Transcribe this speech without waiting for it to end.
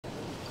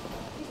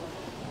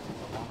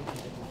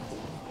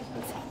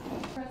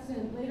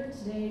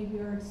today we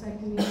are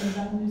expecting to hear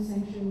about new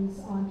sanctions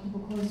on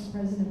people close to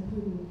President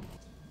Putin.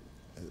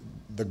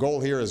 The goal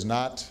here is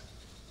not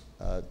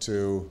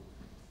to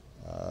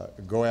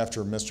go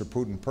after Mr.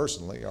 Putin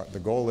personally. The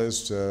goal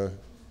is to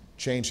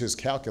change his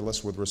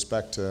calculus with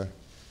respect to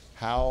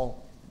how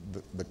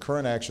the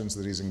current actions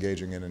that he's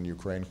engaging in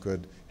Ukraine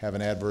could have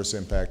an adverse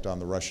impact on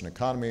the Russian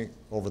economy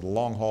over the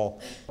long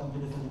haul. Of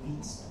the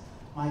Philippines.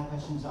 My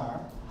questions are,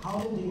 how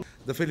did they...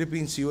 The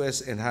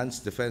Philippines-U.S.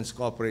 Enhanced Defense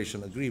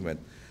Cooperation Agreement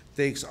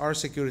takes our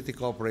security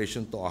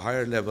cooperation to a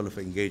higher level of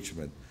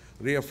engagement,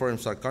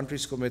 reaffirms our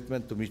country's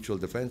commitment to mutual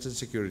defense and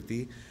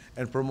security,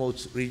 and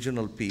promotes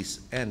regional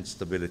peace and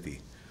stability.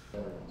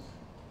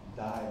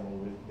 Died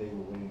when they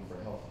were waiting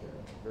for health care.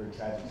 Very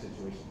tragic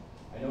situation.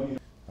 I know you.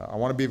 I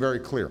want to be very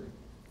clear.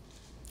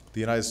 The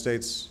United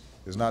States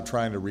is not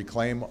trying to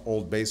reclaim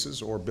old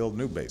bases or build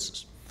new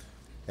bases.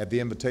 At the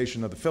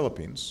invitation of the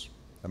Philippines,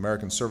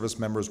 American service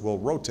members will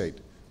rotate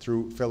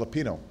through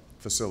Filipino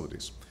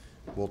facilities.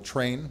 We'll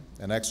train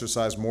and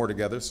exercise more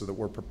together so that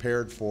we're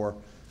prepared for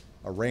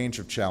a range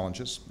of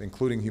challenges,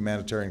 including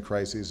humanitarian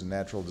crises and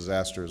natural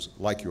disasters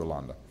like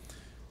Yolanda.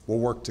 We'll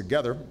work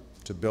together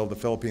to build the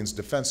Philippines'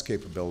 defense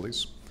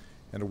capabilities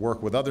and to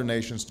work with other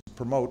nations to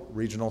promote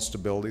regional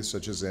stability,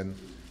 such as in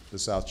the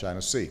South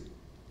China Sea.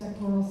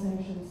 Sectoral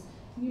sanctions.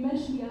 You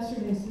mentioned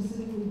yesterday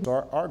specifically.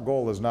 So our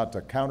goal is not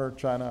to counter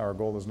China. Our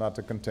goal is not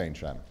to contain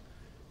China.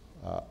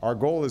 Our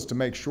goal is to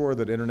make sure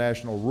that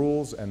international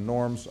rules and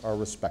norms are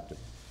respected.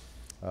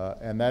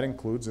 And that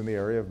includes in the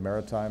area of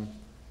maritime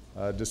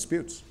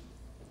disputes.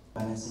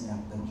 Balancing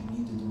act that you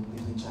need to do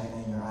between China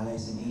and your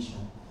allies in Asia.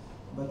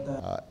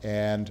 But,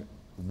 and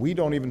we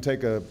don't even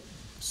take a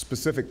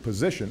specific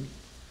position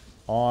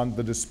on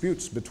the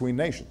disputes between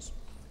nations.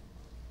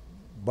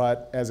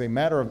 But as a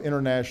matter of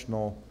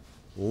international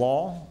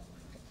law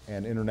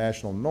and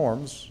international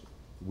norms,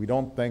 we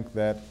don't think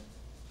that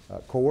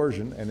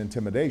coercion and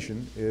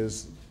intimidation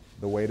is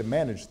the way to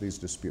manage these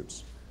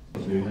disputes.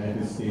 The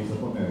United States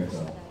of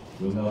America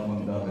will now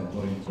conduct a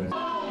joint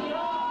press.